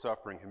endured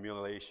suffering,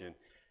 humiliation,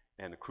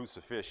 and the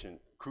crucifixion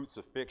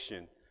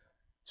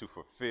to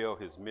fulfill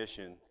his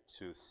mission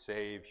to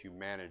save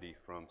humanity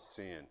from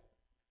sin.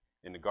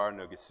 In the Garden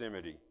of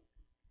Gethsemane,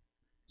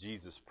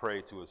 Jesus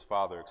prayed to his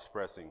Father,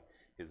 expressing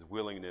his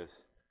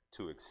willingness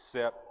to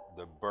accept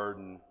the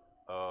burden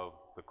of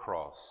the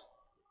cross.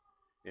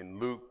 In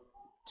Luke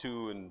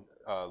 2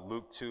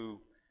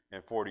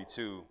 and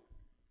 42,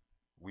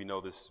 we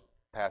know this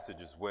passage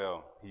as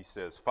well. He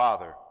says,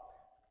 Father,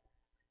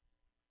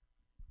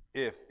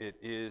 if it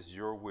is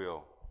your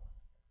will,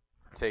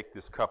 take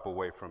this cup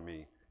away from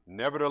me.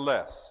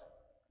 Nevertheless,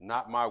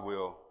 not my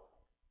will,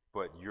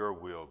 but your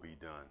will be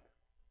done.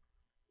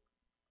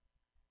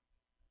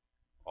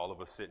 All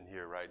of us sitting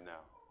here right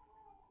now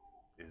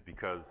is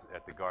because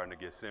at the Garden of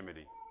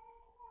Gethsemane,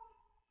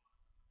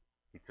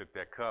 he took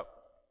that cup.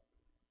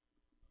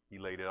 He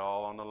laid it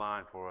all on the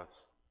line for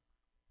us.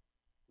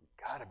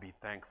 We've got to be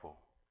thankful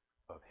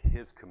of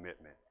his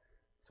commitment.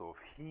 So if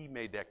he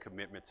made that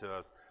commitment to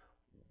us,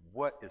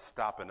 what is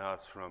stopping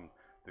us from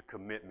the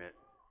commitment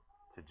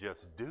to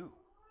just do?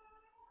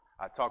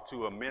 I talked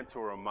to a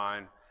mentor of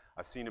mine.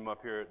 I seen him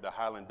up here at the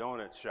Highland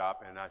Donut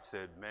shop, and I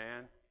said,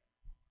 man,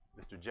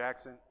 Mr.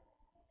 Jackson,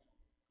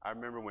 I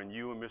remember when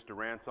you and Mr.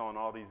 Ransom and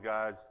all these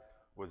guys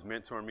was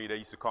mentoring me. They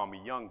used to call me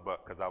Young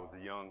Buck because I was the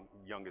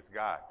youngest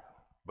guy.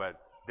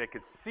 But they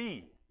could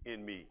see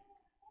in me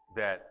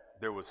that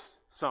there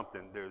was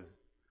something.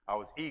 I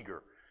was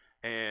eager.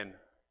 And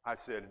I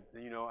said,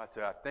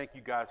 I thank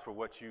you guys for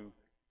what you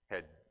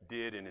had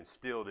did and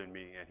instilled in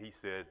me. And he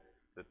said,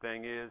 the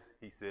thing is,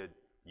 he said,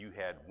 you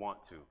had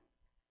want to.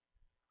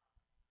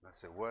 And I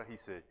said, what? He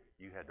said,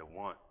 you had to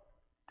want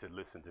to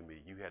listen to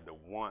me. You had to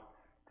want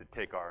to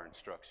take our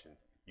instruction.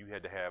 You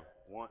had to have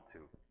want to.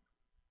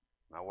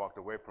 And I walked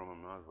away from him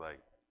and I was like,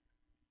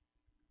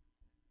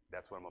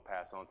 that's what I'm going to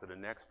pass on to the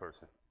next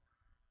person.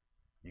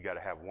 You got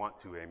to have want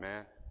to,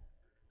 amen?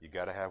 You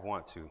got to have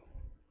want to.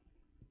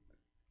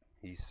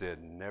 He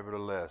said,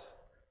 nevertheless,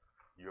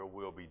 your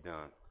will be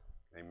done.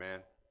 Amen?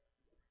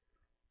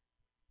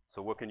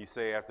 So what can you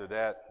say after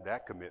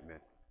that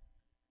commitment?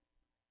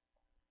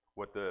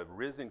 What the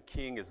risen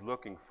King is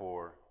looking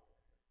for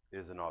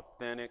is an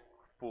authentic,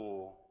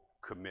 full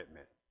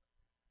commitment.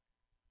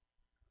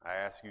 I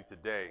ask you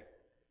today,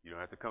 you don't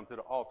have to come to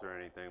the altar or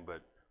anything,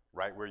 but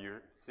right where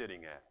you're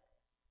sitting at.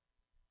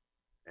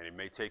 And it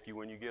may take you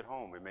when you get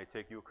home. It may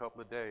take you a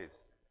couple of days.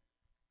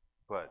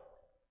 But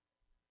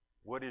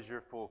what is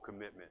your full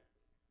commitment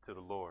to the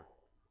Lord?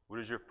 What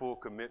is your full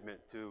commitment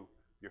to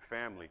your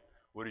family?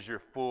 What is your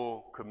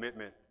full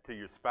commitment to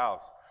your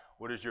spouse?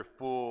 What is your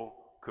full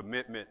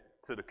commitment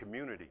to the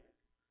community?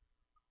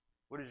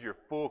 What is your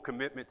full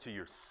commitment to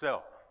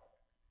yourself?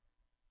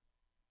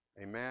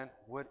 Amen?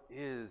 What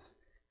is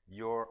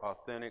your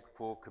authentic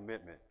full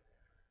commitment?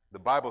 The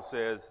Bible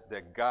says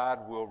that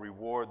God will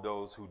reward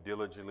those who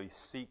diligently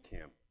seek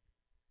him,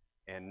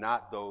 and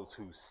not those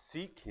who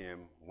seek him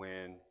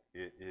when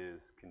it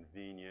is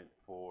convenient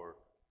for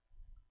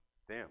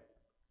them.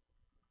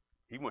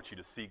 He wants you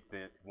to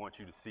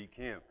seek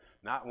him,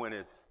 not when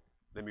it's,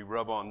 let me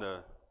rub on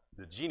the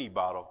genie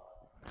bottle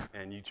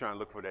and you trying to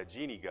look for that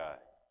genie guy.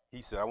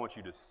 He said, I want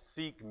you to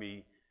seek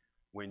me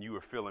when you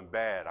are feeling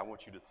bad. I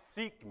want you to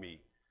seek me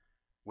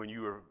when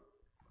you are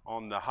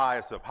on the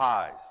highest of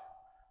highs.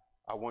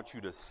 I want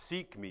you to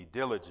seek me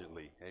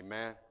diligently,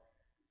 amen?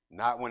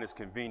 Not when it's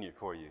convenient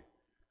for you.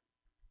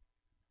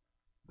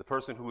 The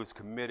person who is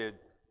committed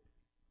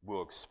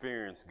will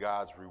experience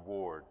God's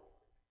reward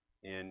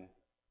in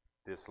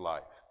this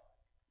life.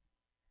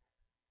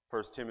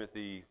 1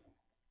 Timothy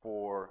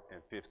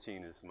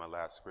 4:15 is my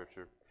last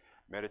scripture.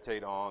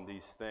 Meditate on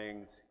these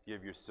things,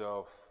 give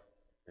yourself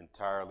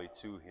entirely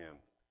to him,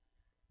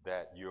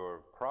 that your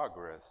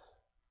progress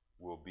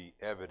will be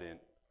evident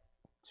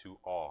to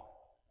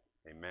all.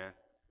 Amen.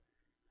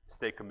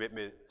 Stay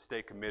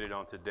committed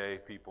on today,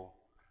 people.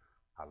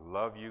 I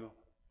love you.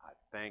 I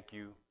thank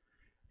you.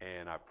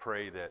 And I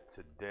pray that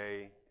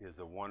today is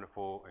a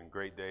wonderful and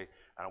great day.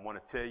 And I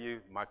want to tell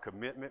you, my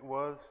commitment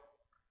was,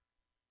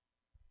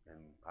 and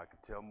I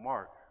could tell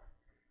Mark,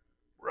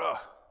 it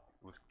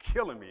was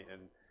killing me.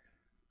 And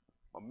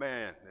my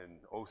man and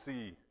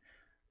OC,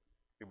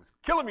 it was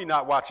killing me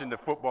not watching the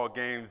football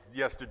games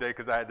yesterday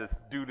because I had to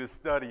do this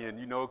studying,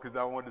 because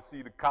I wanted to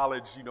see the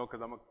college,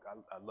 because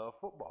I love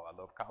football. I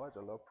love college.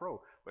 I love pro.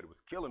 But it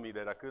was killing me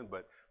that I couldn't.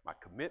 But my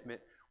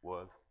commitment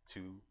was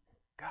to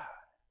God.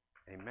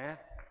 Amen.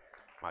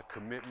 My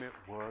commitment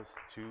was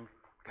to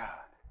God.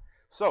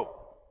 So,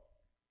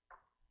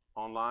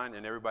 online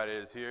and everybody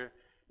that is here,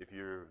 if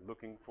you're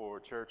looking for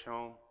a church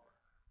home,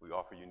 we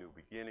offer you new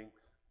beginnings.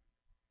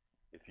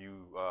 If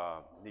you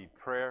need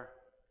prayer,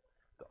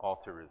 the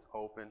altar is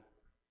open.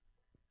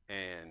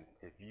 And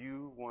if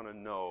you want to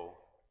know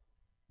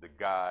the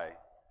guy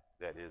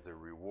that is a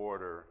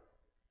rewarder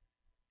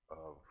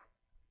of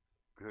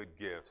good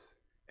gifts,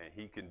 and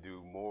he can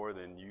do more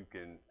than you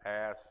can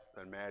ask,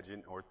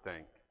 imagine, or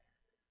think,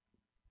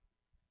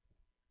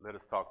 let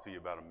us talk to you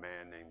about a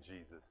man named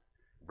Jesus,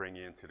 bring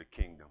you into the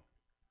kingdom.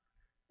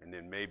 And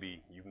then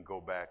maybe you can go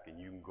back and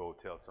you can go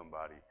tell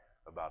somebody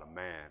about a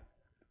man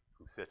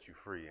who set you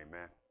free.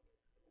 Amen.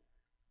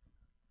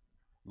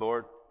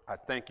 Lord, I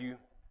thank you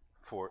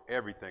for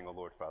everything, oh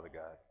Lord, Father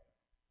God.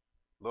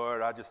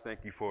 Lord, I just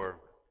thank you for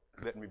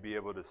letting me be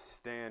able to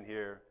stand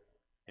here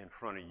in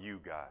front of you,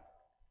 God.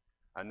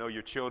 I know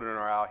your children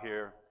are out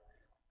here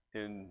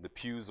in the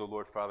pews, oh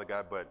Lord, Father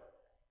God, but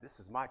this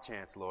is my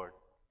chance, Lord,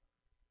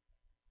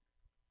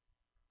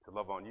 to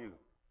love on you,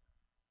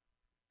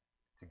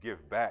 to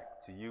give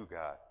back to you,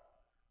 God,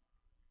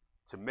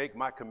 to make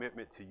my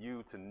commitment to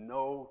you, to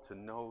know.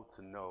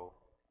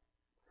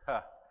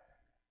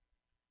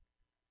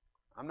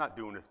 I'm not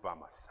doing this by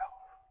myself.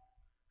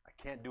 I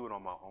can't do it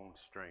on my own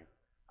strength.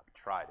 I've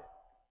tried it.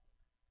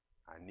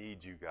 I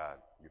need you, God.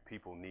 Your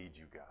people need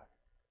you, God.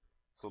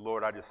 So,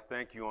 Lord, I just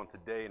thank you on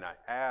today, and I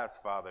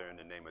ask, Father, in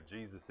the name of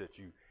Jesus, that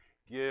you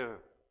give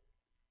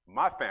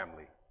my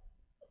family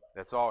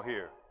that's all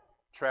here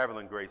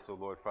traveling grace, oh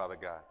Lord, Father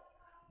God.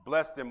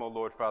 Bless them, oh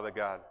Lord, Father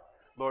God.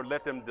 Lord,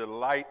 let them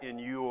delight in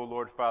you, oh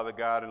Lord, Father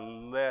God,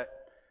 and let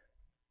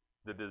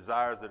the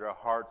desires of their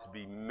hearts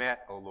be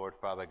met, oh Lord,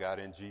 Father God,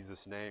 in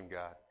Jesus' name,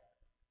 God.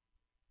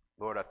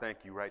 Lord, I thank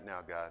you right now,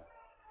 God.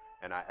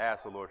 And I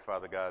ask, oh Lord,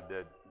 Father God,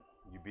 that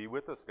you be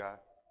with us, God.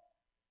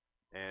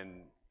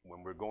 And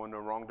when we're going the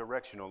wrong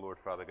direction, oh Lord,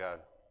 Father God,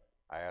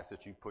 I ask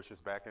that you push us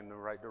back in the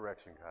right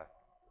direction, God.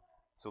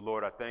 So,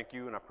 Lord, I thank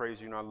you and I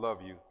praise you and I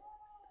love you.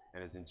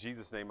 And it's in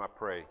Jesus' name I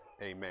pray.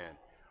 Amen.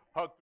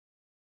 Hug